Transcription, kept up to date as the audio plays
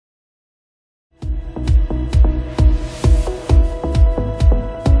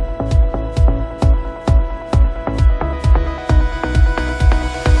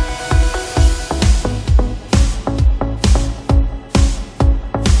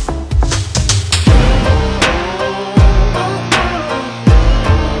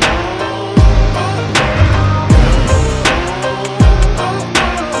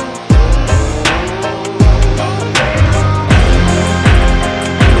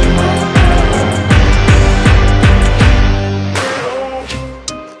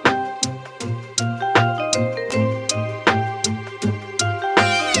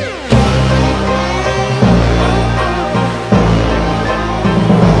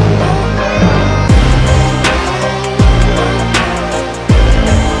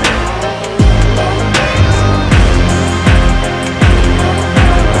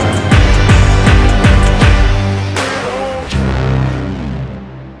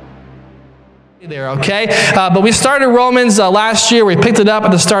there, okay? But we started Romans last year. We picked it up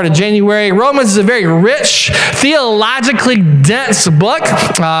at the start of January. Romans is a very rich, theologically dense book.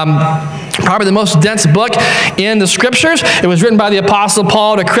 Probably the most dense book in the scriptures. It was written by the Apostle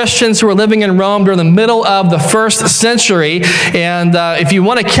Paul to Christians who were living in Rome during the middle of the first century. And if you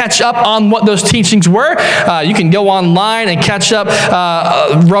want to catch up on what those teachings were, you can go online and catch up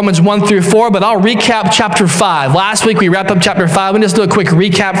Romans 1 through 4. But I'll recap chapter 5. Last week we wrapped up chapter 5. Let me just do a quick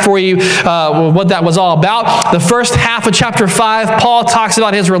recap for you what that was all about. The first half of chapter 5, Paul talks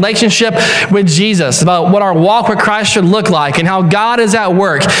about his relationship with Jesus, about what our walk with Christ should look like, and how God is at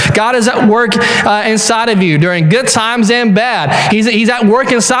work. God is at work inside of you during good times and bad. He's at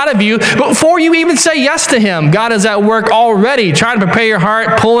work inside of you before you even say yes to him. God is at work already, trying to prepare your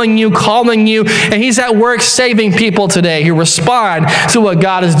heart, pulling you, calling you, and he's at work saving people today who respond to what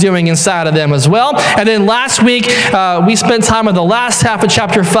God is doing inside of them as well. And then last week, we spent time in the last half of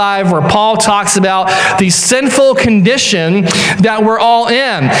chapter 5 where Paul talks about the sinful condition that we're all in.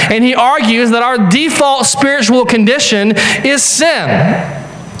 And he argues that our default spiritual condition is sin.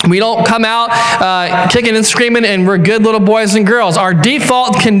 We don't come out kicking and screaming and we're good little boys and girls. Our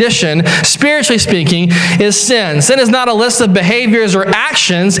default condition, spiritually speaking, is sin. Sin is not a list of behaviors or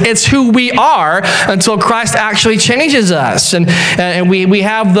actions. It's who we are until Christ actually changes us. And we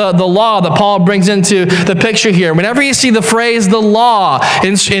have the law that Paul brings into the picture here. Whenever you see the phrase the law,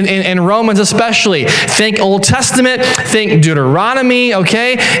 in Romans especially, think Old Testament, think Deuteronomy,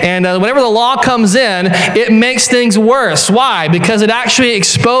 okay? And whenever the law comes in, it makes things worse. Why? Because it actually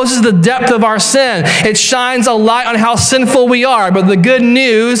exposes the depth of our sin. It shines a light on how sinful we are. But the good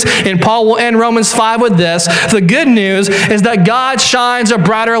news, and Paul will end Romans 5 with this, the good news is that God shines a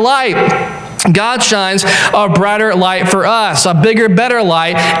brighter light. God shines a brighter light for us, a bigger, better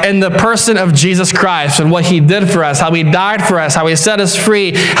light in the person of Jesus Christ and what he did for us, how he died for us, how he set us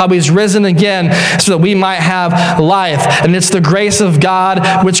free, how he's risen again so that we might have life. And it's the grace of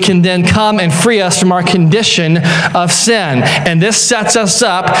God which can then come and free us from our condition of sin. And this sets us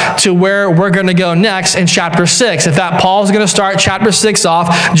up to where we're going to go next in chapter 6. In fact, Paul's going to start chapter 6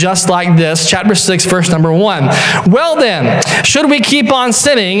 off just like this. Chapter 6, verse number 1. Well then, should we keep on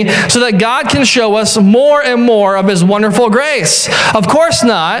sinning so that God can show us more and more of his wonderful grace? Of course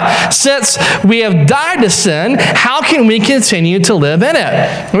not. Since we have died to sin, how can we continue to live in it?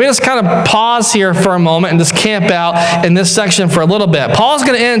 Let me just kind of pause here for a moment and just camp out in this section for a little bit. Paul's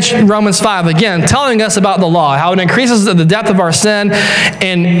going to end Romans 5 again, telling us about the law, how it increases the depth of our sin,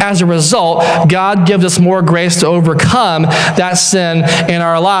 and as a result, God gives us more grace to overcome that sin in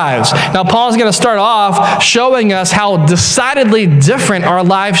our lives. Now, Paul's going to start off showing us how decidedly different our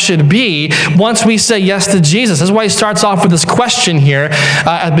lives should be once we say yes to Jesus. That's why he starts off with this question here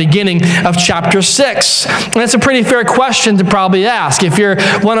at the beginning of chapter 6. And it's a pretty fair question to probably ask. If you're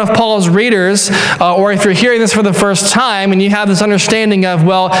one of Paul's readers, or if you're hearing this for the first time and you have this understanding of,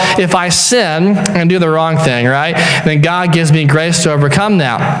 well, if I sin and do the wrong thing, right, then God gives me grace to overcome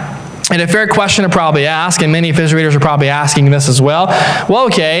that. And a fair question to probably ask, and many of his readers are probably asking this as well. Well,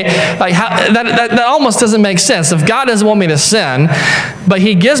 okay, like that almost doesn't make sense. If God doesn't want me to sin, but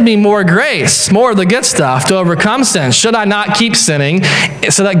he gives me more grace, more of the good stuff to overcome sin, should I not keep sinning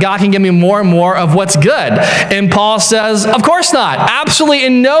so that God can give me more and more of what's good? And Paul says, of course not. Absolutely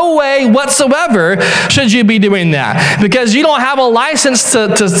in no way whatsoever should you be doing that. Because you don't have a license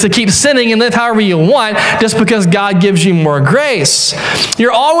to keep sinning and live however you want just because God gives you more grace.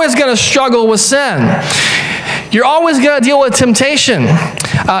 You're always going to struggle with sin. You're always going to deal with temptation.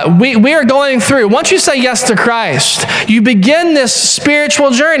 We are going through, once you say yes to Christ, you begin this spiritual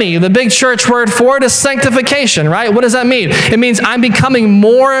journey. The big church word for it is sanctification, right? What does that mean? It means I'm becoming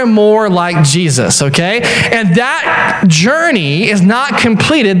more and more like Jesus, okay? And that journey is not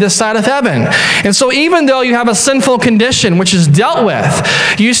completed this side of heaven. And so even though you have a sinful condition which is dealt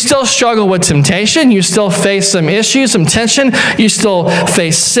with, you still struggle with temptation. You still face some issues, some tension. You still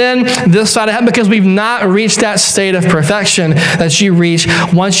face sin this side of heaven because we've not reached that state of perfection that you reach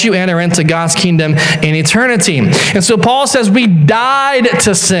once you enter into God's kingdom in eternity. And so Paul says we died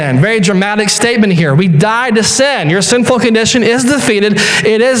to sin. Very dramatic statement here. We died to sin. Your sinful condition is defeated.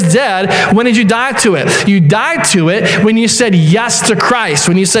 It is dead. When did you die to it? You died to it when you said yes to Christ,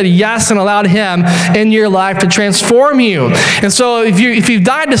 when you said yes and allowed him in your life to transform you. And so if you've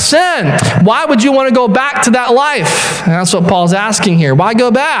died to sin, why would you want to go back to that life? And that's what Paul's asking here. Why go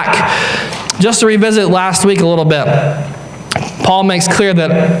back? Just to revisit last week a little bit. Paul makes clear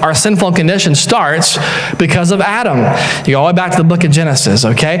that our sinful condition starts because of Adam. You go all the way back to the book of Genesis,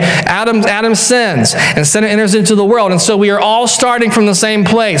 okay? Adam sins, and sin enters into the world, and so we are all starting from the same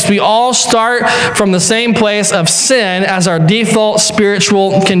place. We all start from the same place of sin as our default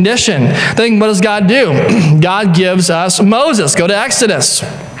spiritual condition. Then what does God do? God gives us Moses. Go to Exodus.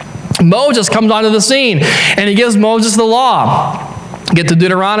 Moses comes onto the scene, and he gives Moses the law. Get to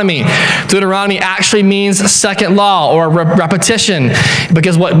Deuteronomy. Deuteronomy actually means second law or repetition,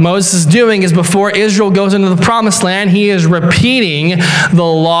 because what Moses is doing is before Israel goes into the promised land, he is repeating the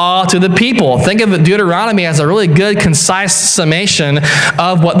law to the people. Think of Deuteronomy as a really good, concise summation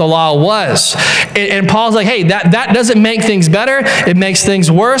of what the law was. And Paul's like, hey, that doesn't make things better. It makes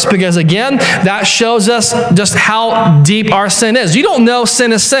things worse, because again, that shows us just how deep our sin is. You don't know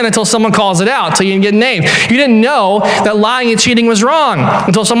sin is sin until someone calls it out, until you get named. You didn't know that lying and cheating was wrong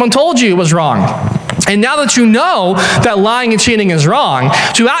until someone told you it was wrong. And now that you know that lying and cheating is wrong,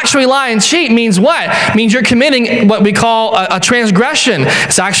 to actually lie and cheat means what? It means you're committing what we call a transgression.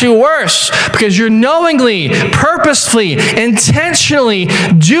 It's actually worse, because you're knowingly, purposefully, intentionally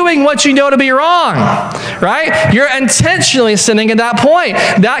doing what you know to be wrong, right? You're intentionally sinning at that point.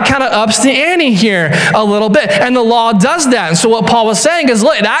 That kind of ups the ante here a little bit. And the law does that. And so what Paul was saying is,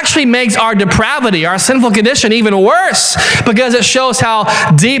 look, it actually makes our depravity, our sinful condition, even worse, because it shows how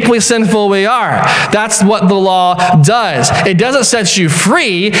deeply sinful we are. That's what the law does. It doesn't set you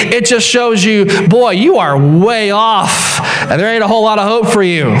free. It just shows you, boy, you are way off. And there ain't a whole lot of hope for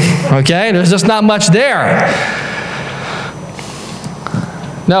you. Okay? There's just not much there.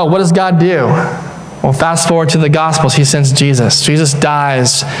 No, what does God do? Well, fast forward to the Gospels. He sends Jesus. Jesus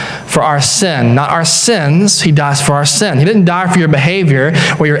dies for our sin. Not our sins. He dies for our sin. He didn't die for your behavior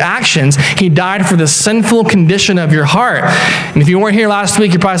or your actions. He died for the sinful condition of your heart. And if you weren't here last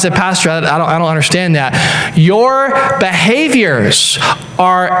week, you probably said, Pastor, I don't understand that. Your behaviors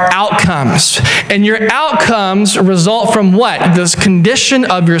are outcomes. And your outcomes result from what? This condition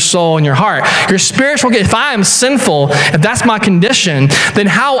of your soul and your heart. Your spiritual, if I am sinful, if that's my condition, then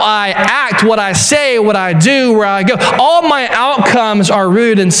how I act, what I say, what I do, where I go, all my outcomes are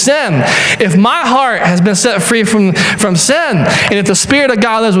rooted in sin. If my heart has been set free from sin, and if the Spirit of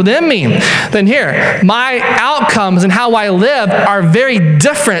God lives within me, then here, my outcomes and how I live are very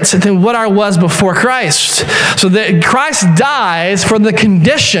different than what I was before Christ. So that Christ dies for the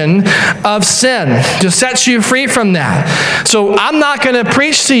condition of sin, to set you free from that. So I'm not going to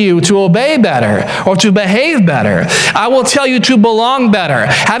preach to you to obey better or to behave better. I will tell you to belong better,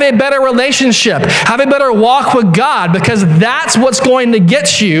 have a better relationship, have a better walk with God, because that's what's going to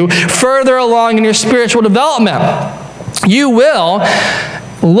get you further along in your spiritual development. You will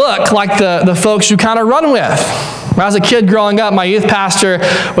look like the folks you kind of run with. When I was a kid growing up, my youth pastor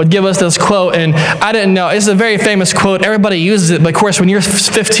would give us this quote, and I didn't know. It's a very famous quote. Everybody uses it, but of course, when you're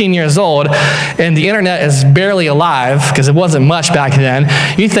 15 years old and the internet is barely alive, because it wasn't much back then,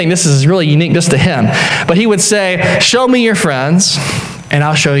 you think this is really unique just to him. But he would say, show me your friends, and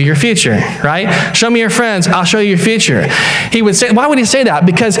I'll show you your future, right? Show me your friends, I'll show you your future. He would say, why would he say that?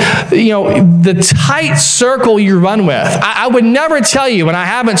 Because, the tight circle you run with, I would never tell you, and I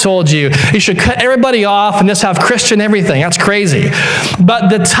haven't told you, you should cut everybody off and just have Christian everything. That's crazy. But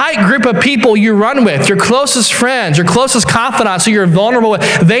the tight group of people you run with, your closest friends, your closest confidants who you're vulnerable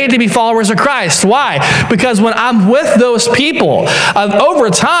with, they need to be followers of Christ. Why? Because when I'm with those people, over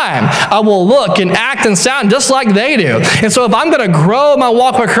time, I will look and act and sound just like they do. And so if I'm going to grow my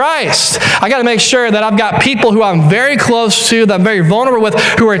walk with Christ, I got to make sure that I've got people who I'm very close to, that I'm very vulnerable with,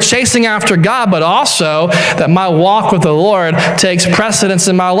 who are chasing after God, but also that my walk with the Lord takes precedence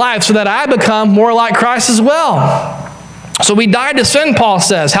in my life so that I become more like Christ as well. So we died to sin, Paul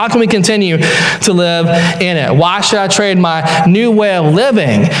says. How can we continue to live in it? Why should I trade my new way of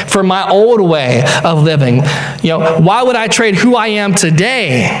living for my old way of living? Why would I trade who I am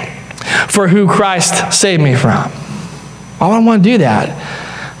today for who Christ saved me from? Why would I want to do that?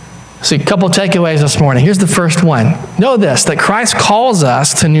 See, a couple takeaways this morning. Here's the first one. Know this, that Christ calls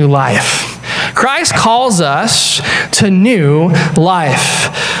us to new life. Christ calls us to new life.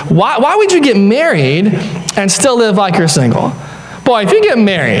 Why would you get married and still live like you're single? Boy, if you get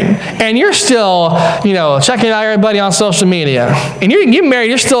married and you're still, checking out everybody on social media, and you get married,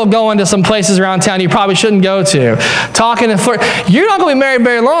 you're still going to some places around town you probably shouldn't go to, talking and flirt, you're not going to be married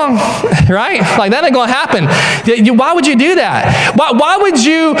very long, right? Like, that ain't going to happen. Why would you do that? Why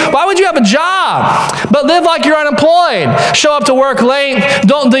would you have a job but live like you're unemployed? Show up to work late,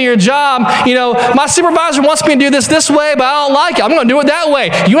 don't do your job. My supervisor wants me to do this way, but I don't like it. I'm going to do it that way.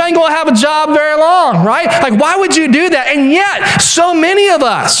 You ain't going to have a job very long, right? Like, why would you do that? And yet, so So many of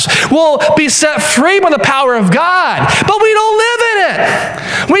us will be set free by the power of God, but we don't live in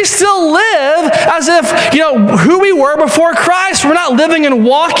it. We still live as if, who we were before Christ. We're not living and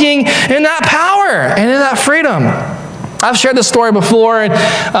walking in that power and in that freedom. I've shared this story before,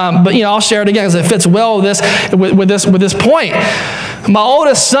 but I'll share it again because it fits well with this point. My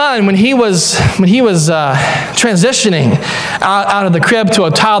oldest son, when he was transitioning out of the crib to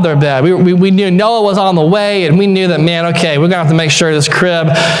a toddler bed, we knew Noah was on the way, and we knew that, man, okay, we're gonna have to make sure this crib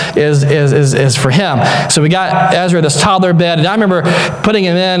is for him. So we got Ezra this toddler bed, and I remember putting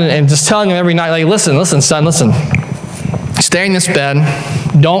him in and just telling him every night, like, listen, son, listen, stay in this bed,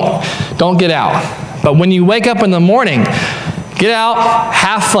 don't get out. But when you wake up in the morning, get out,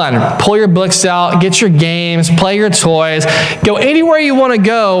 have fun, pull your books out, get your games, play your toys, go anywhere you want to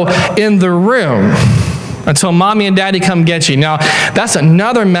go in the room until mommy and daddy come get you. Now, that's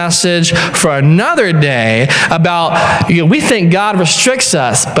another message for another day about, we think God restricts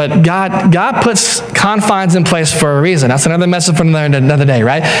us, but God puts confines in place for a reason. That's another message for another day,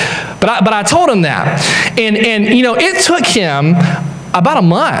 right? But I told him that. And it took him about a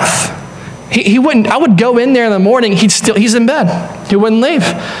month. He wouldn't. I would go in there in the morning. He's in bed. He wouldn't leave.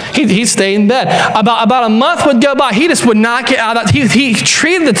 He'd stay in bed. About a month would go by. He just would not get out of that. He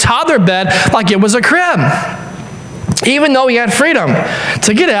treated the toddler bed like it was a crib, even though he had freedom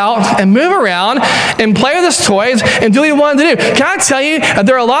to get out and move around and play with his toys and do what he wanted to do. Can I tell you that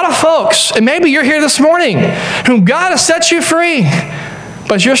there are a lot of folks, and maybe you're here this morning, whom God has set you free,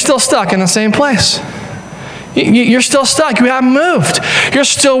 but you're still stuck in the same place. You're still stuck. You haven't moved. You're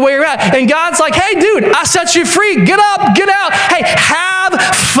still where you're at. And God's like, hey, dude, I set you free. Get up, get out. Hey, have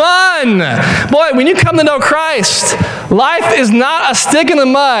fun. Boy, when you come to know Christ, life is not a stick in the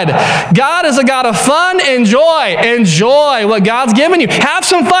mud. God is a God of fun and joy. Enjoy what God's given you. Have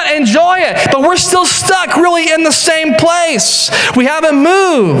some fun. Enjoy it. But we're still stuck really in the same place. We haven't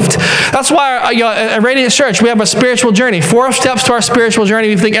moved. That's why at Radiant Church, we have a spiritual journey. 4 steps to our spiritual journey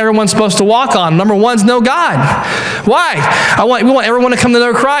we think everyone's supposed to walk on. Number 1 is know God. Why? We want everyone to come to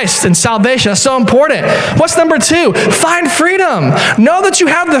know Christ and salvation. That's so important. What's number 2? Find freedom. Know that you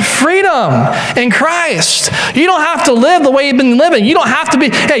have the freedom in Christ. You don't have to live the way you've been living. You don't have to be,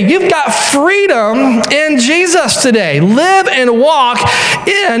 you've got freedom in Jesus today. Live and walk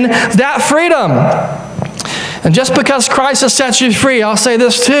in that freedom. And just because Christ has set you free, I'll say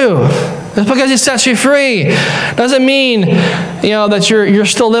this too. Just because he sets you free doesn't mean, that you're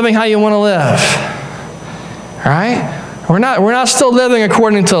still living how you want to live. All right? We're not still living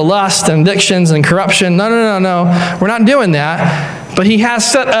according to lust and addictions and corruption. No. We're not doing that. But he has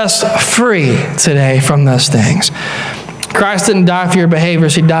set us free today from those things. Christ didn't die for your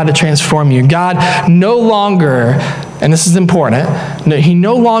behaviors. He died to transform you. God no longer, and this is important, he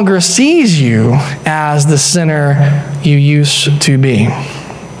no longer sees you as the sinner you used to be.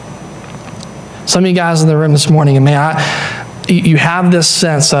 Some of you guys in the room this morning, you have this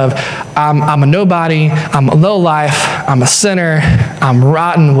sense of, I'm a nobody, I'm a low life, I'm a sinner, I'm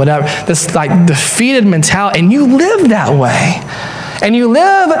rotten, whatever. This like defeated mentality, and you live that way. And you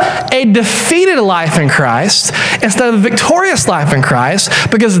live a defeated life in Christ instead of a victorious life in Christ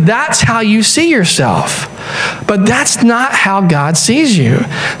because that's how you see yourself. But that's not how God sees you.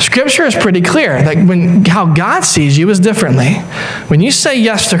 Scripture is pretty clear that how God sees you is differently. When you say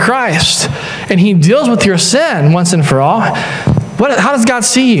yes to Christ and he deals with your sin once and for all, how does God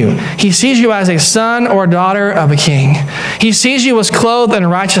see you? He sees you as a son or daughter of a king. He sees you as clothed in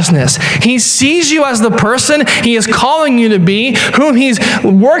righteousness. He sees you as the person he is calling you to be, whom he's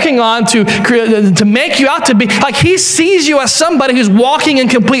working on to make you out to be. Like he sees you as somebody who's walking in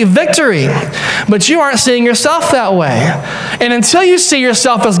complete victory. But you aren't seeing yourself that way. And until you see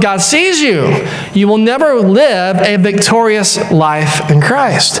yourself as God sees you, you will never live a victorious life in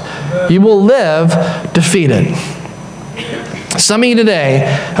Christ. You will live defeated. Some of you today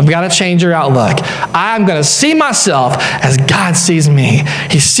have got to change your outlook. I'm going to see myself as God sees me.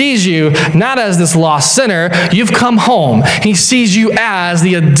 He sees you not as this lost sinner. You've come home. He sees you as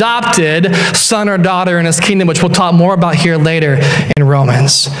the adopted son or daughter in his kingdom, which we'll talk more about here later in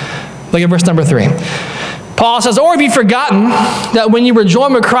Romans. Look at verse number 3. Paul says, or have you forgotten that when you were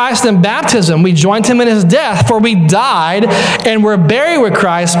joined with Christ in baptism, we joined him in his death, for we died and were buried with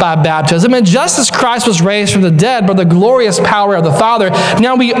Christ by baptism. And just as Christ was raised from the dead by the glorious power of the Father,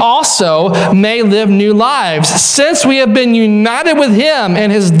 now we also may live new lives. Since we have been united with him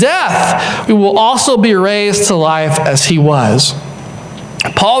in his death, we will also be raised to life as he was.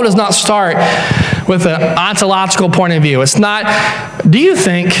 Paul does not start with an ontological point of view. It's not, do you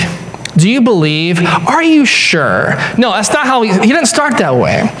think Do you believe? Are you sure? No, that's not how he doesn't start that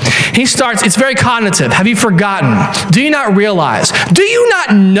way. He starts, it's very cognitive. Have you forgotten? Do you not realize? Do you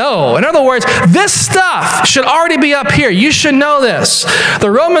not know? In other words, this stuff should already be up here. You should know this. The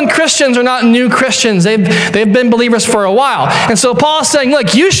Roman Christians are not new Christians. They've been believers for a while. And so Paul's saying,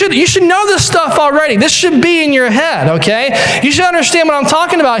 look, you should know this stuff already. This should be in your head, okay? You should understand what I'm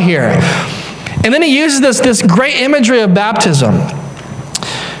talking about here. And then he uses this great imagery of baptism.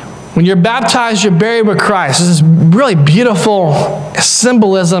 When you're baptized, you're buried with Christ. This is really beautiful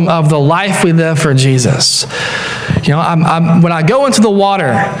symbolism of the life we live for Jesus. You know, when I go into the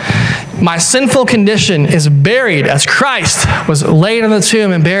water, my sinful condition is buried as Christ was laid in the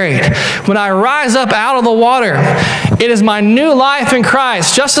tomb and buried. When I rise up out of the water, it is my new life in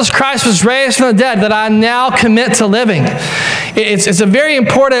Christ, just as Christ was raised from the dead, that I now commit to living. It's a very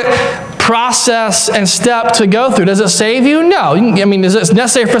important process and step to go through. Does it save you? No. I mean, is it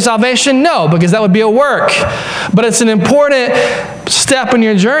necessary for salvation? No, because that would be a work. But it's an important step in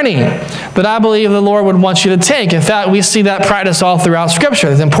your journey that I believe the Lord would want you to take. In fact, we see that practice all throughout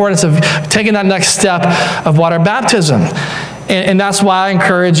Scripture, the importance of taking that next step of water baptism. And that's why I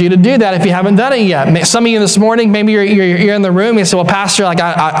encourage you to do that if you haven't done it yet. Some of you this morning, maybe you're in the room, you say, well, Pastor, like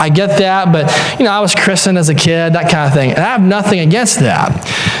I get that, but you know, I was christened as a kid, that kind of thing. And I have nothing against that.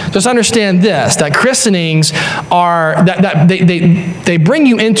 Just understand this, that christenings are, they bring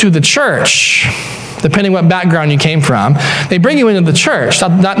you into the church, depending what background you came from. They bring you into the church,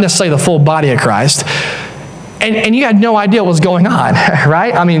 not necessarily the full body of Christ. And you had no idea what was going on,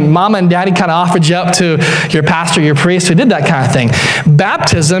 right? I mean, mama and daddy kind of offered you up to your pastor, your priest, who did that kind of thing.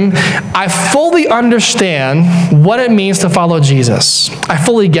 Baptism, I fully understand what it means to follow Jesus. I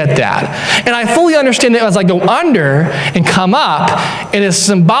fully get that. And I fully understand that as I go under and come up, it is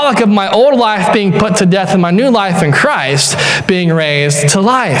symbolic of my old life being put to death and my new life in Christ being raised to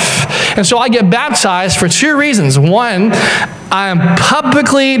life. And so I get baptized for two reasons. One, I am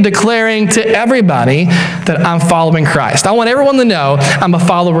publicly declaring to everybody that I'm following Christ. I want everyone to know I'm a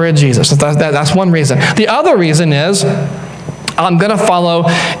follower of Jesus. That's one reason. The other reason is I'm going to follow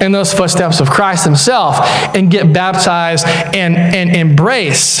in those footsteps of Christ himself and get baptized and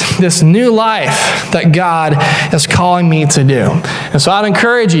embrace this new life that God is calling me to do. And so I'd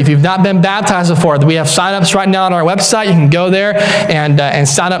encourage you, if you've not been baptized before, we have sign-ups right now on our website. You can go there and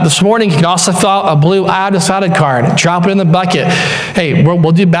sign up this morning. You can also fill out a blue I have decided card. Drop it in the bucket. Hey,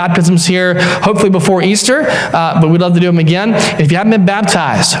 we'll do baptisms here hopefully before Easter, but we'd love to do them again. If you haven't been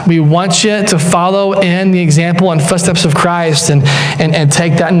baptized, we want you to follow in the example and footsteps of Christ and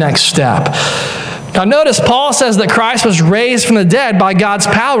take that next step. Now notice Paul says that Christ was raised from the dead by God's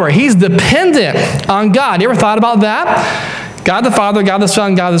power. He's dependent on God. You ever thought about that? God the Father, God the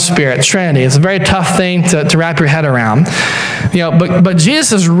Son, God the Spirit, Trinity. It's a very tough thing to wrap your head around. You know, but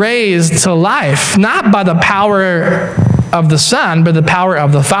Jesus is raised to life, not by the power of the Son, but the power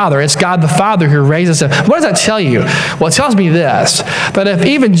of the Father. It's God the Father who raises him. What does that tell you? Well, it tells me this, that if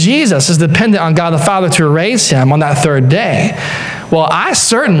even Jesus is dependent on God the Father to raise him on that third day, well, I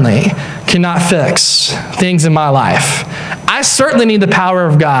certainly cannot fix things in my life. I certainly need the power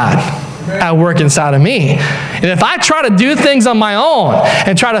of God at work inside of me. And if I try to do things on my own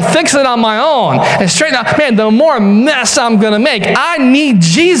and try to fix it on my own and straighten out, man, the more mess I'm going to make. I need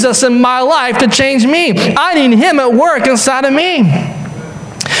Jesus in my life to change me. I need him at work inside of me.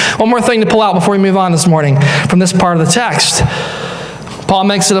 One more thing to pull out before we move on this morning from this part of the text. Paul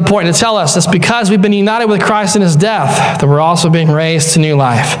makes it a point to tell us it's because we've been united with Christ in his death that we're also being raised to new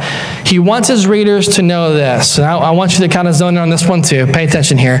life. He wants his readers to know this. And I want you to kind of zone in on this one too. Pay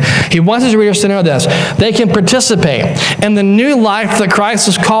attention here. He wants his readers to know this. They can participate in the new life that Christ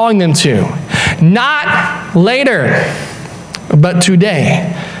is calling them to. Not later, but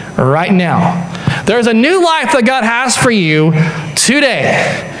today, right now. There's a new life that God has for you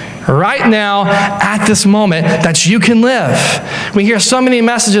today. Right now, at this moment, that you can live. We hear so many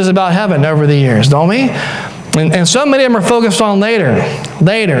messages about heaven over the years, don't we? And so many of them are focused on later.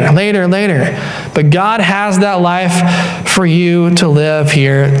 But God has that life for you to live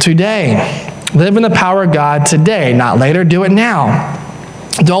here today. Live in the power of God today, not later. Do it now.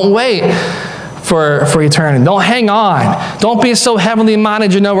 Don't wait for eternity. Don't hang on. Don't be so heavenly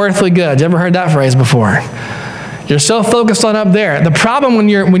minded you're no earthly good. You ever heard that phrase before? You're so focused on up there. The problem when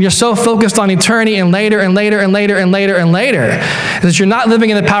you're so focused on eternity and later is that you're not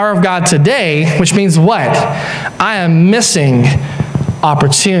living in the power of God today, which means what? I am missing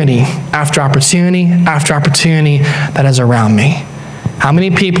opportunity after opportunity after opportunity that is around me. How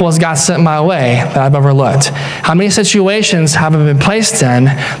many people has God sent my way that I've overlooked? How many situations have I been placed in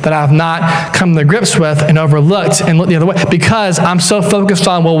that I've not come to grips with and overlooked and looked the other way? Because I'm so focused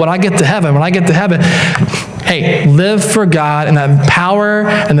on, well, when I get to heaven, hey, live for God and that power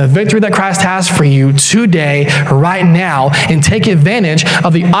and the victory that Christ has for you today, right now, and take advantage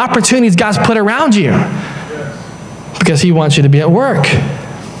of the opportunities God's put around you. Because he wants you to be at work.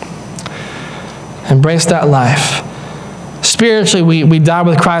 Embrace that life. Spiritually, we die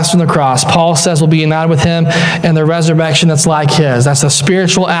with Christ on the cross. Paul says we'll be united with him in the resurrection that's like his. That's a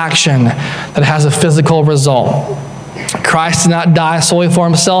spiritual action that has a physical result. Christ did not die solely for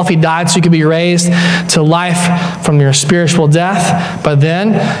himself. He died so you could be raised to life from your spiritual death. But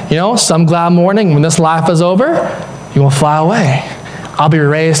then, some glad morning when this life is over, you will fly away. I'll be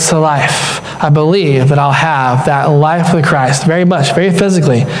raised to life. I believe that I'll have that life with Christ very much, very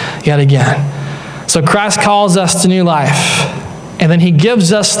physically, yet again. So Christ calls us to new life, and then he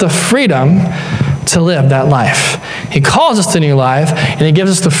gives us the freedom to live that life. He calls us to new life, and he gives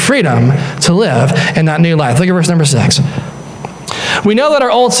us the freedom to live in that new life. Look at verse number 6. We know that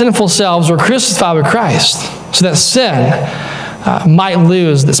our old sinful selves were crucified with Christ, so that sin might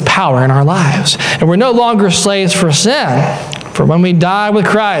lose this power in our lives. And we're no longer slaves for sin, for when we die with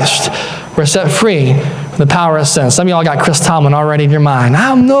Christ, we're set free from the power of sin. Some of y'all got Chris Tomlin already in your mind.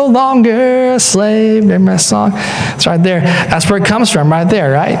 I'm no longer a slave. Remember that song? It's right there. That's where it comes from, right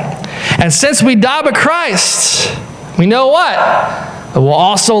there, right? And since we died with Christ, we know what? That we'll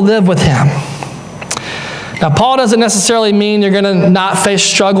also live with him. Now, Paul doesn't necessarily mean you're going to not face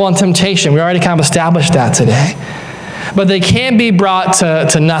struggle and temptation. We already kind of established that today. But they can be brought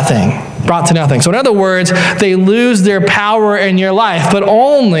to nothing. Brought to nothing. So in other words, they lose their power in your life, but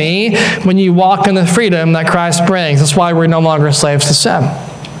only when you walk in the freedom that Christ brings. That's why we're no longer slaves to sin.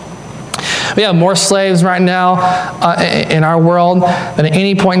 We have more slaves right now in our world than at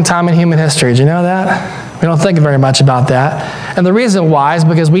any point in time in human history. Did you know that? We don't think very much about that. And the reason why is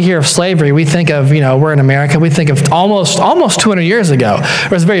because we hear of slavery, we think of, we're in America, we think of almost 200 years ago. It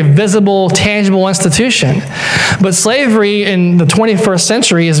was a very visible, tangible institution. But slavery in the 21st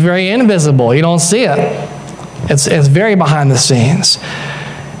century is very invisible. You don't see it. It's very behind the scenes.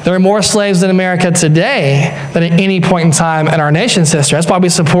 There are more slaves in America today than at any point in time in our nation's history. That's why we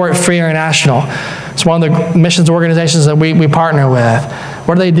support Free International. It's one of the missions organizations that we partner with.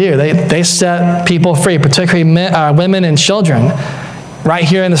 What do? They set people free, particularly women and children, right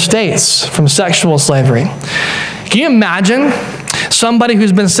here in the States from sexual slavery. Can you imagine somebody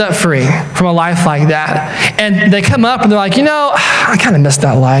who's been set free from a life like that, and they come up and they're like, I kind of missed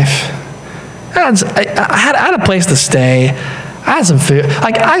that life. I had a place to stay. I had some food.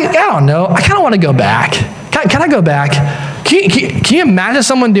 I don't know. I kind of want to go back. Can I go back? Can you imagine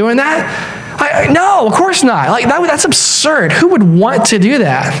someone doing that? No, of course not. That's absurd. Who would want to do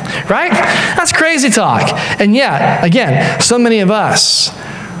that, right? That's crazy talk. And yet, again, so many of us,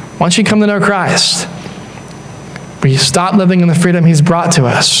 once you come to know Christ, we stop living in the freedom he's brought to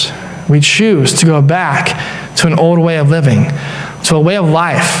us. We choose to go back to an old way of living, to a way of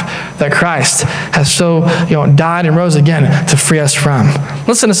life that Christ has so died and rose again to free us from.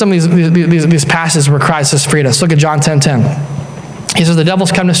 Listen to some of these passages where Christ has freed us. Look at John 10:10. He says, the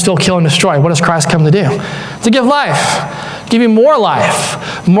devil's come to steal, kill, and destroy. What does Christ come to do? To give life. Give you more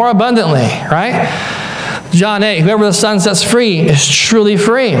life, more abundantly, right? John 8, whoever the Son sets free is truly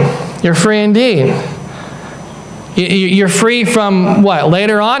free. You're free indeed. You're free from what?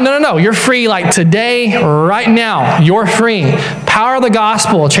 Later on? No. You're free like today, right now. You're free. Power of the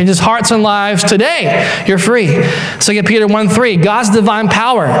gospel changes hearts and lives today. You're free. 2 Peter 1:3, God's divine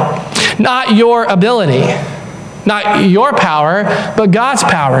power, not your ability. Not your power, but God's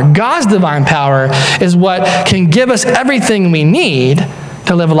power. God's divine power is what can give us everything we need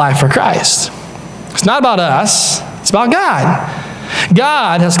to live a life for Christ. It's not about us. It's about God.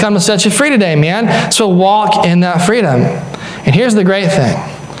 God has come to set you free today, man. So walk in that freedom. And here's the great thing.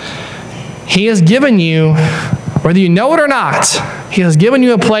 He has given you, whether you know it or not, he has given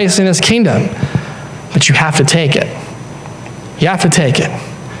you a place in his kingdom. But you have to take it. You have to take it.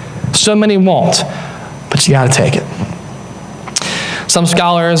 So many won't. But you got to take it. Some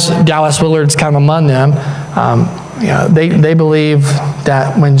scholars, Dallas Willard's kind of among them, they believe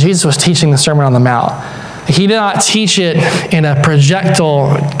that when Jesus was teaching the Sermon on the Mount, he did not teach it in a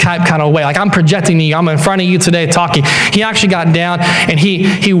projectile type kind of way. Like I'm projecting you, I'm in front of you today talking. He actually got down and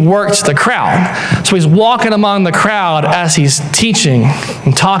he worked the crowd. So he's walking among the crowd as he's teaching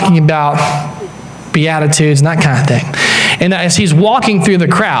and talking about Beatitudes and that kind of thing. And as he's walking through the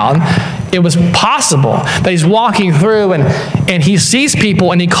crowd, it was possible that he's walking through and he sees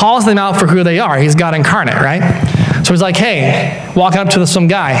people and he calls them out for who they are. He's God incarnate, right? So he's like, hey, walking up to some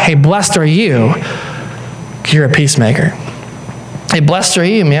guy, hey, blessed are you, you're a peacemaker. Hey, blessed are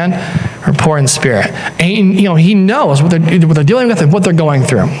you, man, are poor in spirit. And he knows what they're dealing with and what they're going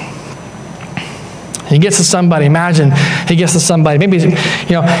through. He gets to somebody, imagine he gets to somebody, maybe,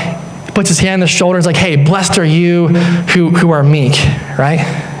 puts his hand on their shoulders like, hey, blessed are you who are meek,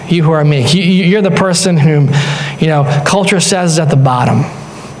 right? You who are meek. You're the person whom, culture says is at the bottom.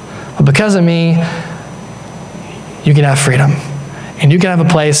 But because of me, you can have freedom. And you can have a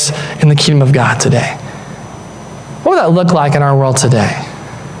place in the kingdom of God today. What would that look like in our world today?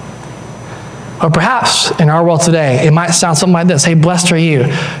 Or perhaps in our world today, it might sound something like this. Hey, blessed are you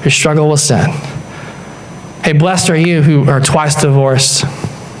who struggle with sin. Hey, blessed are you who are twice divorced.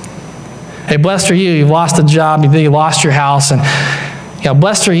 Hey, blessed are you've lost a job, you lost your house, and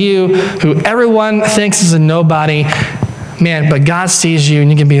blessed are you who everyone thinks is a nobody, man, but God sees you and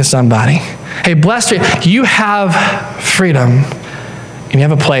you can be a somebody. Hey, blessed are you have freedom, and you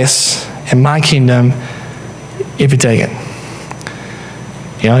have a place in my kingdom if you take it.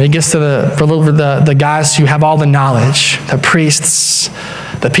 He gets to the guys who have all the knowledge, the priests,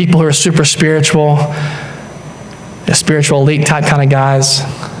 the people who are super spiritual, the spiritual elite type kind of guys.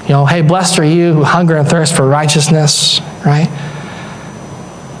 Hey, blessed are you who hunger and thirst for righteousness, right?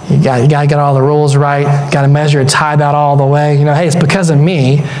 You got to get all the rules right. You got to measure your tithe out all the way. Hey, it's because of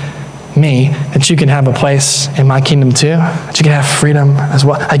me, that you can have a place in my kingdom too. That you can have freedom as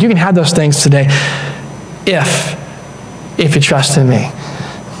well. Like you can have those things today if you trust in me.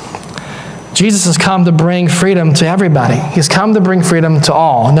 Jesus has come to bring freedom to everybody. He's come to bring freedom to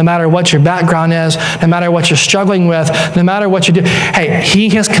all, no matter what your background is, no matter what you're struggling with, no matter what you do. Hey, he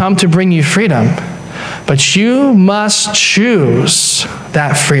has come to bring you freedom, but you must choose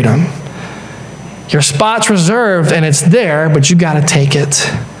that freedom. Your spot's reserved and it's there, but you got to take it.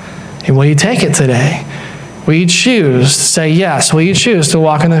 And will you take it today? Will you choose to say yes? Will you choose to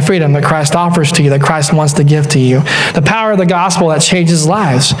walk in the freedom that Christ offers to you, that Christ wants to give to you? The power of the gospel that changes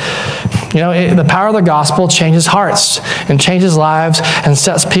lives. The power of the gospel changes hearts and changes lives and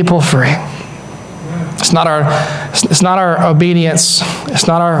sets people free. It's not our obedience. It's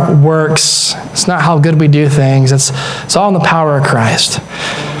not our works. It's not how good we do things. It's all in the power of Christ.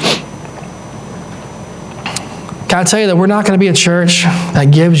 Can I tell you that we're not going to be a church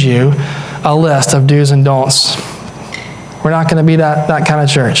that gives you a list of do's and don'ts. We're not going to be that kind of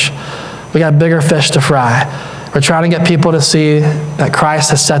church. We got bigger fish to fry. We're trying to get people to see that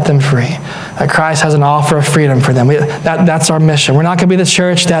Christ has set them free, that Christ has an offer of freedom for them. That's our mission. We're not going to be the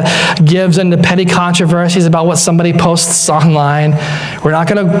church that gives into petty controversies about what somebody posts online. We're not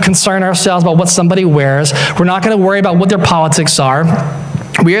going to concern ourselves about what somebody wears. We're not going to worry about what their politics are.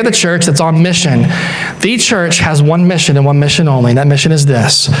 We are the church that's on mission. The church has one mission and one mission only. And that mission is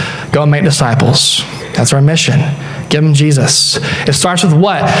this: go and make disciples. That's our mission. Give them Jesus. It starts with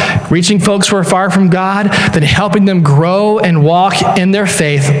what? Reaching folks who are far from God, then helping them grow and walk in their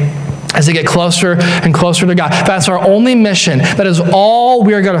faith as they get closer and closer to God. That's our only mission. That is all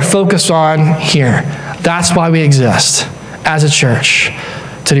we are going to focus on here. That's why we exist as a church,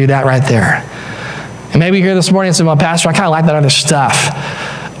 to do that right there. And maybe you're here this morning and say, well, Pastor, I kind of like that other stuff.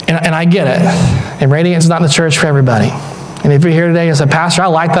 And I get it. And Radiant is not the church for everybody. And if you're here today and say, Pastor, I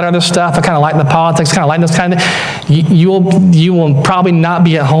like that other stuff. I kind of like the politics, kind of like this kind of thing. You will probably not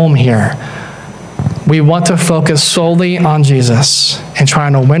be at home here. We want to focus solely on Jesus and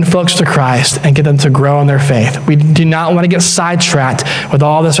trying to win folks to Christ and get them to grow in their faith. We do not want to get sidetracked with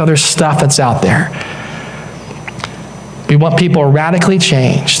all this other stuff that's out there. We want people radically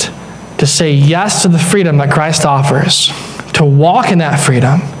changed to say yes to the freedom that Christ offers, to walk in that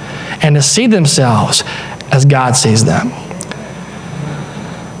freedom, and to see themselves as God sees them.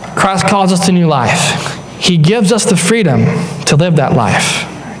 Christ calls us to new life. He gives us the freedom to live that life,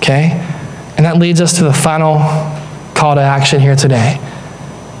 okay? And that leads us to the final call to action here today.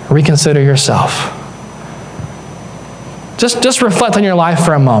 Reconsider yourself. Just reflect on your life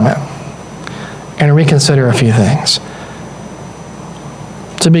for a moment and reconsider a few things.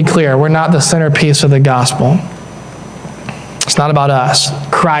 To be clear, we're not the centerpiece of the gospel. It's not about us.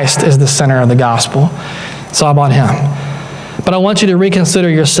 Christ is the center of the gospel. It's all about him. But I want you to reconsider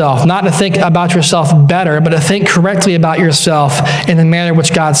yourself, not to think about yourself better, but to think correctly about yourself in the manner in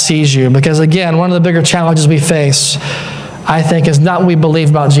which God sees you. Because again, one of the bigger challenges we face, I think, is not what we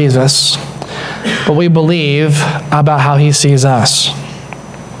believe about Jesus, but we believe about how he sees us.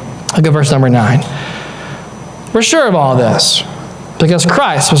 Look at verse number 9. We're sure of all this, because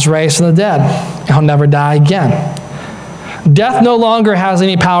Christ was raised from the dead, and he'll never die again. Death no longer has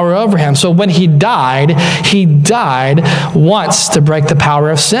any power over him. So when he died once to break the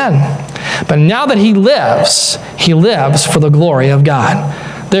power of sin. But now that he lives for the glory of God.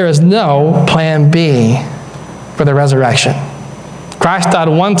 There is no plan B for the resurrection. Christ died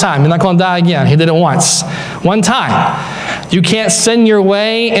one time. You're not going to die again. He did it once. One time. You can't sin your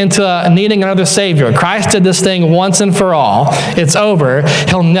way into needing another Savior. Christ did this thing once and for all. It's over.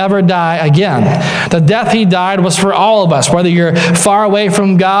 He'll never die again. The death he died was for all of us. Whether you're far away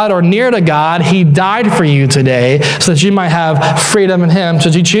from God or near to God, he died for you today so that you might have freedom in him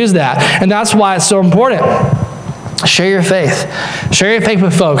should you choose that. And that's why it's so important. Share your faith. Share your faith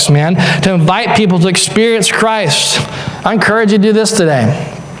with folks, man. To invite people to experience Christ. I encourage you to do this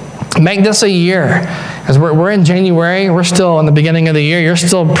today. Make this a year. As we're in January, we're still in the beginning of the year. You're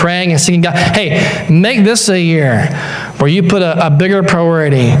still praying and seeking God. Hey, make this a year where you put a bigger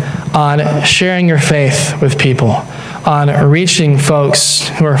priority on sharing your faith with people, on reaching folks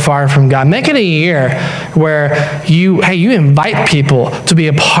who are far from God. Make it a year where you invite people to be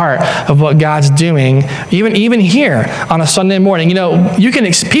a part of what God's doing, even here on a Sunday morning. You know,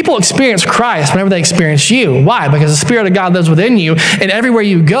 people experience Christ whenever they experience you. Why? Because the Spirit of God lives within you, and everywhere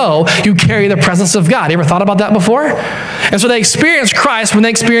you go, you carry the presence of God. You ever thought about that before? And so they experience Christ when they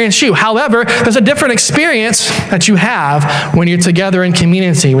experience you. However, there's a different experience that you have when you're together in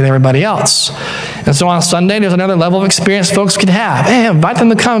community with everybody else. And so on Sunday, there's another level of experience folks can have. Hey, invite them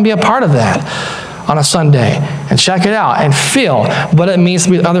to come and be a part of that on a Sunday and check it out and feel what it means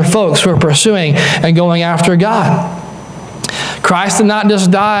to be with other folks who are pursuing and going after God. Christ did not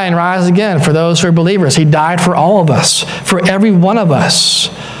just die and rise again for those who are believers. He died for all of us, for every one of us.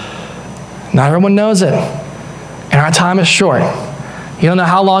 Not everyone knows it. And our time is short. You don't know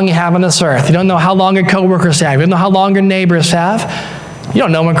how long you have on this earth. You don't know how long your coworkers have. You don't know how long your neighbors have. You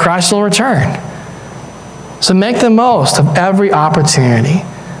don't know when Christ will return. So make the most of every opportunity.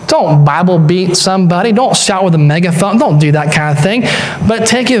 Don't Bible beat somebody. Don't shout with a megaphone. Don't do that kind of thing. But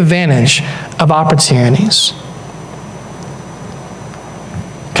take advantage of opportunities.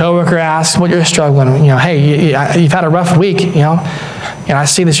 Coworker asks what you're struggling with. You know, hey, you've had a rough week, you know. And I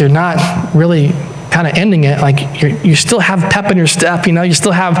see that you're not really kind of ending it. Like you still have pep in your step, you know. You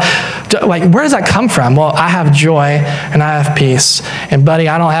still have, like, where does that come from? Well, I have joy and I have peace. And buddy,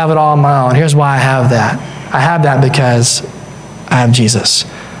 I don't have it all on my own. Here's why I have that. I have that because I have Jesus.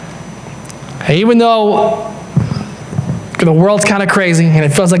 Hey, even though the world's kind of crazy and it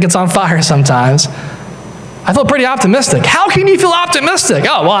feels like it's on fire sometimes, I feel pretty optimistic. How can you feel optimistic?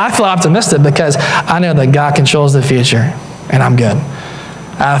 Oh, well, I feel optimistic because I know that God controls the future and I'm good.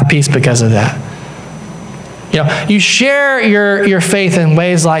 I have peace because of that. You know, you share your faith in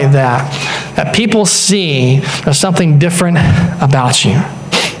ways like that people see there's something different about you.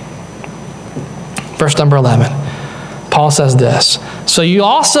 Verse number 11, Paul says this, so you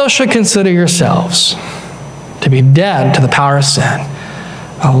also should consider yourselves to be dead to the power of sin,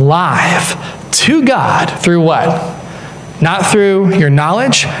 alive to God through what? Not through your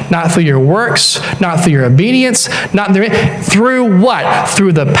knowledge, not through your works, not through your obedience, not through what?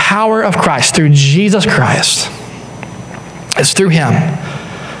 Through the power of Christ, through Jesus Christ. It's through him.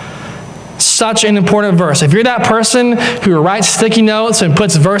 Such an important verse. If you're that person who writes sticky notes and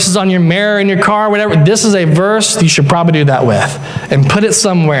puts verses on your mirror in your car, whatever, this is a verse you should probably do that with and put it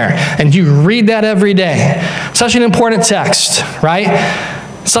somewhere. And you read that every day. Such an important text, right?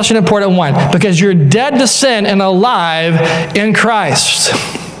 Such an important one because you're dead to sin and alive in Christ.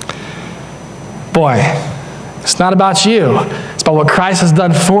 Boy, it's not about you. It's about what Christ has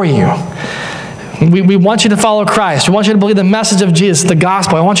done for you. We want you to follow Christ. We want you to believe the message of Jesus, the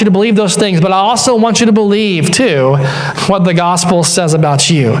gospel. I want you to believe those things, but I also want you to believe, too, what the gospel says about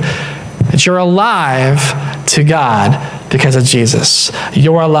you. That you're alive to God because of Jesus.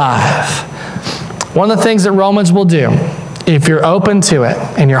 You're alive. One of the things that Romans will do, if you're open to it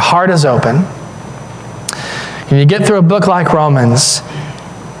and your heart is open, and you get through a book like Romans,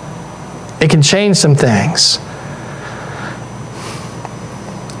 it can change some things.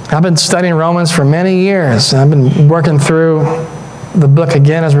 I've been studying Romans for many years. I've been working through the book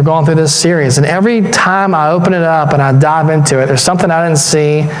again as we're going through this series. And every time I open it up and I dive into it, there's something I didn't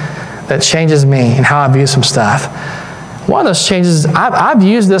see that changes me and how I view some stuff. One of those changes, I've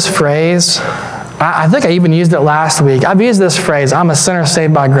used this phrase. I think I even used it last week. I've used this phrase, I'm a sinner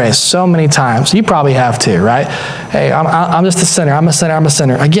saved by grace, so many times. You probably have too, right? Hey, I'm just a sinner. I'm a sinner. I'm a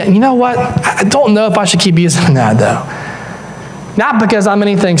sinner. Again, you know what? I don't know if I should keep using that, though. Not because I'm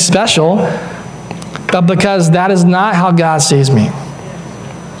anything special, but because that is not how God sees me.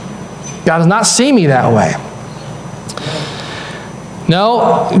 God does not see me that way.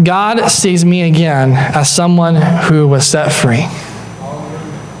 No, God sees me again as someone who was set free.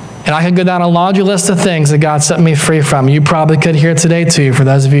 And I could go down a laundry list of things that God set me free from. You probably could here today too, for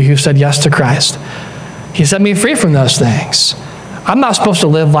those of you who said yes to Christ. He set me free from those things. I'm not supposed to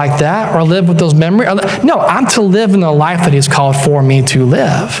live like that or live with those memories. No, I'm to live in the life that he's called for me to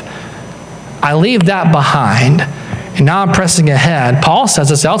live. I leave that behind, and now I'm pressing ahead. Paul says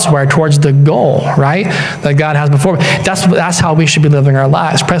this elsewhere, towards the goal, right, that God has before me. That's how we should be living our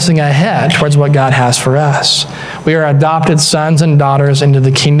lives, pressing ahead towards what God has for us. We are adopted sons and daughters into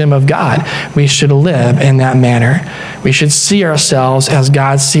the kingdom of God. We should live in that manner. We should see ourselves as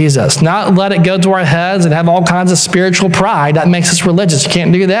God sees us, not let it go to our heads and have all kinds of spiritual pride. That makes us religious. You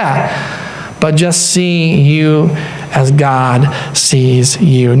can't do that. But just see you as God sees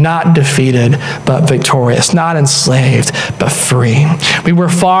you, not defeated, but victorious, not enslaved, but free. We were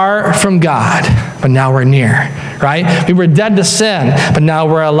far from God, but now we're near, right? We were dead to sin, but now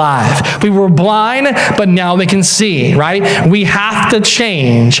we're alive. We were blind, but now we can see, right? We have to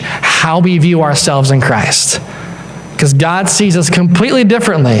change how we view ourselves in Christ, because God sees us completely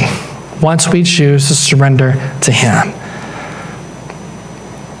differently once we choose to surrender to him.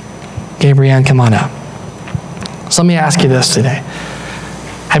 Gabrielle, come on up. So let me ask you this today.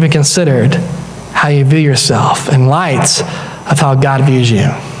 Have you considered how you view yourself in light of how God views you?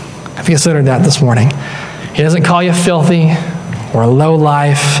 Have you considered that this morning? He doesn't call you filthy or low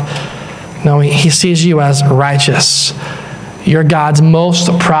life. No, he sees you as righteous. You're God's most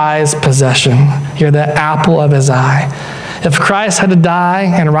prized possession. You're the apple of his eye. If Christ had to die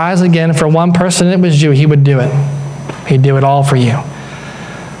and rise again for one person, it was you, he would do it. He'd do it all for you.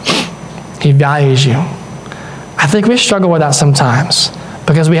 He values you. I think we struggle with that sometimes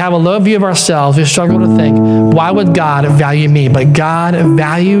because we have a low view of ourselves. We struggle to think, why would God value me? But God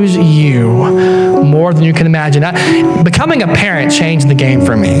values you more than you can imagine. Becoming a parent changed the game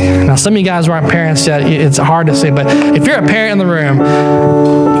for me. Now, some of you guys who aren't parents yet, it's hard to say, but if you're a parent in the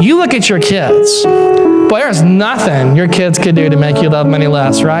room, you look at your kids. Boy, there's nothing your kids could do to make you love them any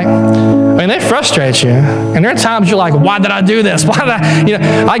less, right? I mean, they frustrate you. And there are times you're like, why did I do this? Why did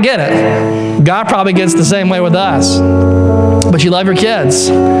I? I get it. God probably gets the same way with us. But you love your kids.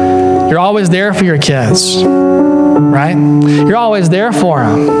 You're always there for your kids, right? You're always there for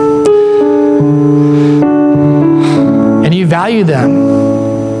them. And you value them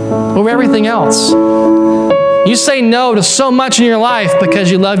over everything else. You say no to so much in your life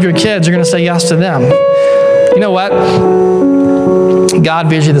because you love your kids. You're going to say yes to them. You know what? God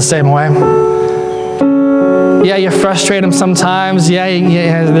views you the same way. Yeah, you frustrate him sometimes. Yeah.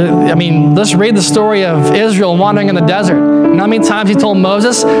 I mean, let's read the story of Israel wandering in the desert. You know how many times he told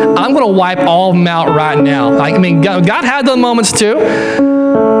Moses, I'm going to wipe all of them out right now. God had those moments too,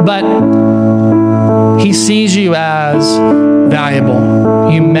 but he sees you as valuable.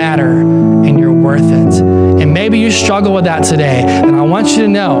 You matter, and you're worth it. And maybe you struggle with that today. And I want you to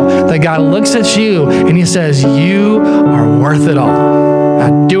know that God looks at you and he says, you are worth it all.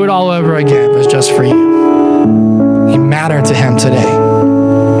 I'd do it all over again if it was just for you. You matter to him today.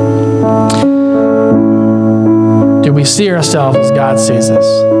 Do we see ourselves as God sees us?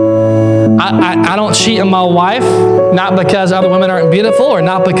 I don't cheat on my wife, not because other women aren't beautiful or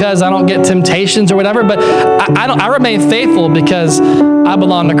not because I don't get temptations or whatever, but I remain faithful because I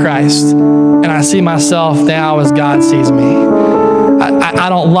belong to Christ and I see myself now as God sees me. I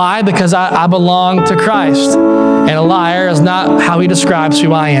don't lie because I belong to Christ, and a liar is not how he describes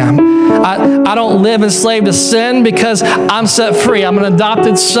who I am. I don't live enslaved to sin because I'm set free. I'm an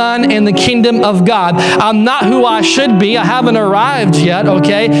adopted son in the kingdom of God. I'm not who I should be. I haven't arrived yet,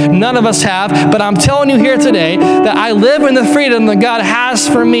 okay? None of us have, but I'm telling you here today that I live in the freedom that God has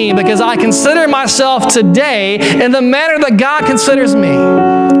for me because I consider myself today in the manner that God considers me,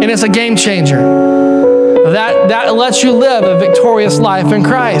 and it's a game changer. That lets you live a victorious life in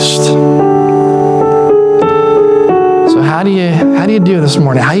Christ. So how do you do this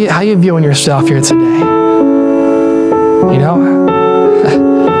morning? How you viewing yourself here today? You know?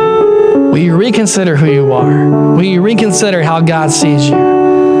 Will you reconsider who you are? Will you reconsider how God sees you?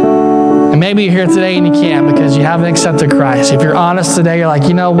 And maybe you're here today and you can't because you haven't accepted Christ. If you're honest today, you're like,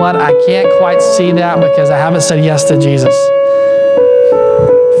 you know what? I can't quite see that because I haven't said yes to Jesus.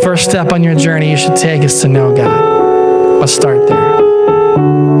 First step on your journey you should take is to know God. Let's start there.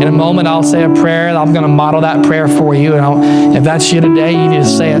 In a moment, I'll say a prayer. I'm going to model that prayer for you. And if that's you today, you need to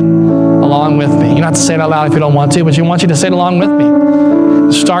say it along with me. You don't have to say it out loud if you don't want to, but I want you to say it along with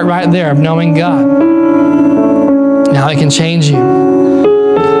me. Start right there of knowing God. Now it can change you.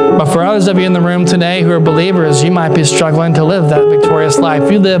 But for others of you in the room today who are believers, you might be struggling to live that victorious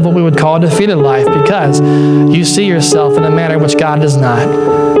life. You live what we would call a defeated life because you see yourself in a manner which God does not.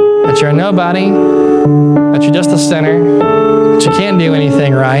 That you're a nobody, that you're just a sinner, that that you can't do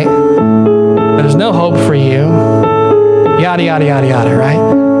anything right, that there's no hope for you, yada, yada, yada, yada,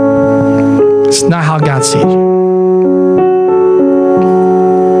 right? It's not how God sees you.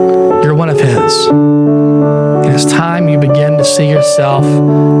 You're one of His. And it's time you begin to see yourself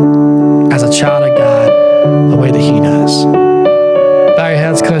as a child of God the way that He does. Bow your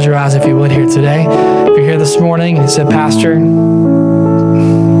heads, close your eyes if you would here today. If you're here this morning and you said, Pastor, I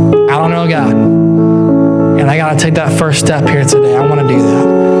don't know God, and I got to take that first step here today. I want to do that.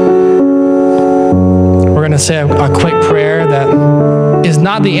 We're going to say a quick prayer that is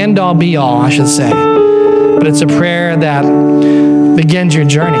not the end-all, be-all, I should say, but it's a prayer that begins your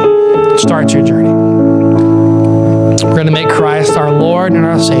journey, starts your journey. We're going to make Christ our Lord and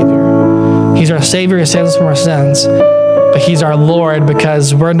our Savior. He's our Savior who saves us from our sins, but He's our Lord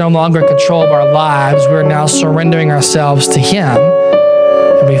because we're no longer in control of our lives. We're now surrendering ourselves to Him,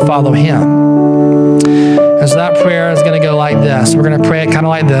 and we follow Him. And so that prayer is going to go like this. We're going to pray it kind of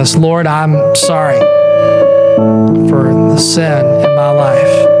like this. Lord, I'm sorry for the sin in my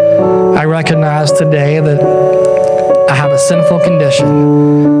life. I recognize today that I have a sinful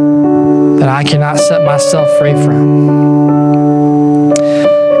condition that I cannot set myself free from.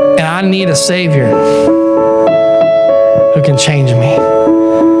 And I need a Savior who can change me.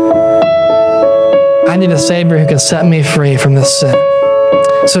 I need a Savior who can set me free from this sin.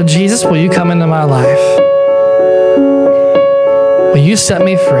 So Jesus, will you come into my life? Will you set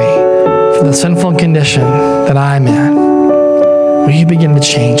me free from the sinful condition that I'm in? Will you begin to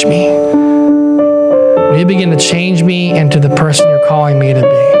change me? Will you begin to change me into the person you're calling me to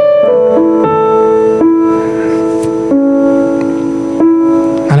be?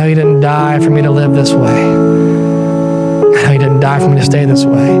 I know you didn't die for me to live this way. I know you didn't die for me to stay this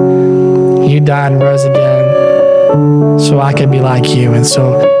way. You died and rose again so I could be like you. And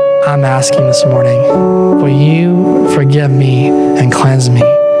so I'm asking this morning, will you forgive me and cleanse me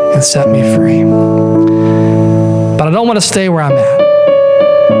and set me free? But I don't want to stay where I'm at.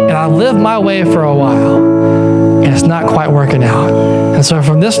 And I lived my way for a while, and it's not quite working out. And so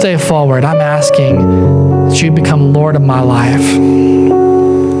from this day forward, I'm asking that you become Lord of my life.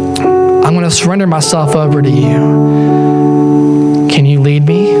 I'm going to surrender myself over to you. Can you lead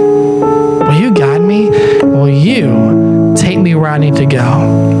me? Will you guide me? Will you take me where I need to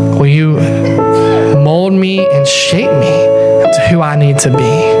go? Will you mold me and shape me to who I need to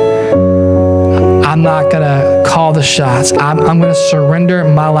be? I'm not going to call the shots. I'm going to surrender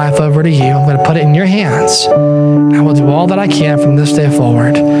my life over to you. I'm going to put it in your hands. I will do all that I can from this day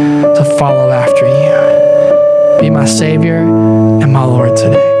forward to follow after you. Be my Savior and my Lord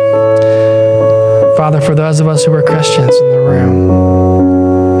today. Father, for those of us who are Christians in the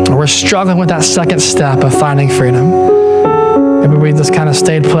room, we're struggling with that second step of finding freedom. Maybe we just kind of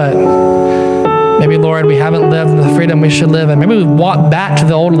stayed put. Maybe, Lord, we haven't lived in the freedom we should live in. Maybe we've walked back to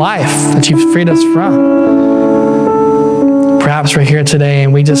the old life that you've freed us from. Perhaps we're here today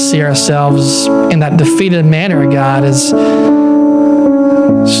and we just see ourselves in that defeated manner, God, as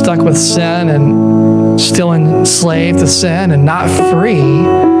stuck with sin and still enslaved to sin and not free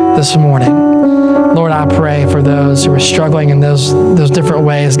this morning. Lord, I pray for those who are struggling in those different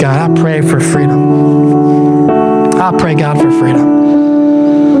ways, God. I pray for freedom. I pray, God, for freedom.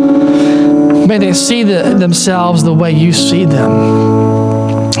 May they see themselves the way you see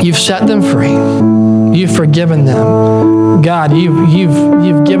them. You've set them free. You've forgiven them. God,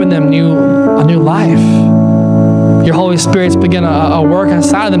 you've given them a new life. Your Holy Spirit's begun a work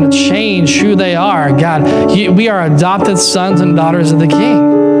inside of them to change who they are. God, we are adopted sons and daughters of the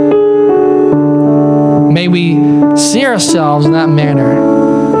King. May we see ourselves in that manner.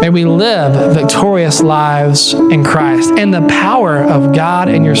 May we live victorious lives in Christ and the power of God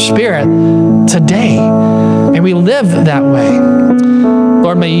and your Spirit today. May we live that way.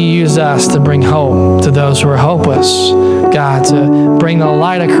 Lord, may you use us to bring hope to those who are hopeless. God, to bring the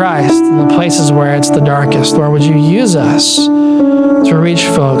light of Christ in the places where it's the darkest. Lord, would you use us to reach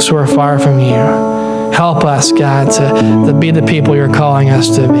folks who are far from you? Help us, God, to be the people you're calling us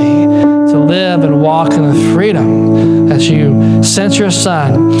to be, to live and walk in the freedom that you sent your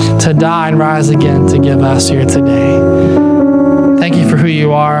Son to die and rise again to give us here today. Thank you for who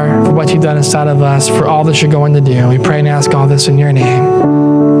you are, for what you've done inside of us, for all that you're going to do. We pray and ask all this in your name.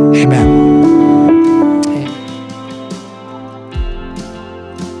 Amen.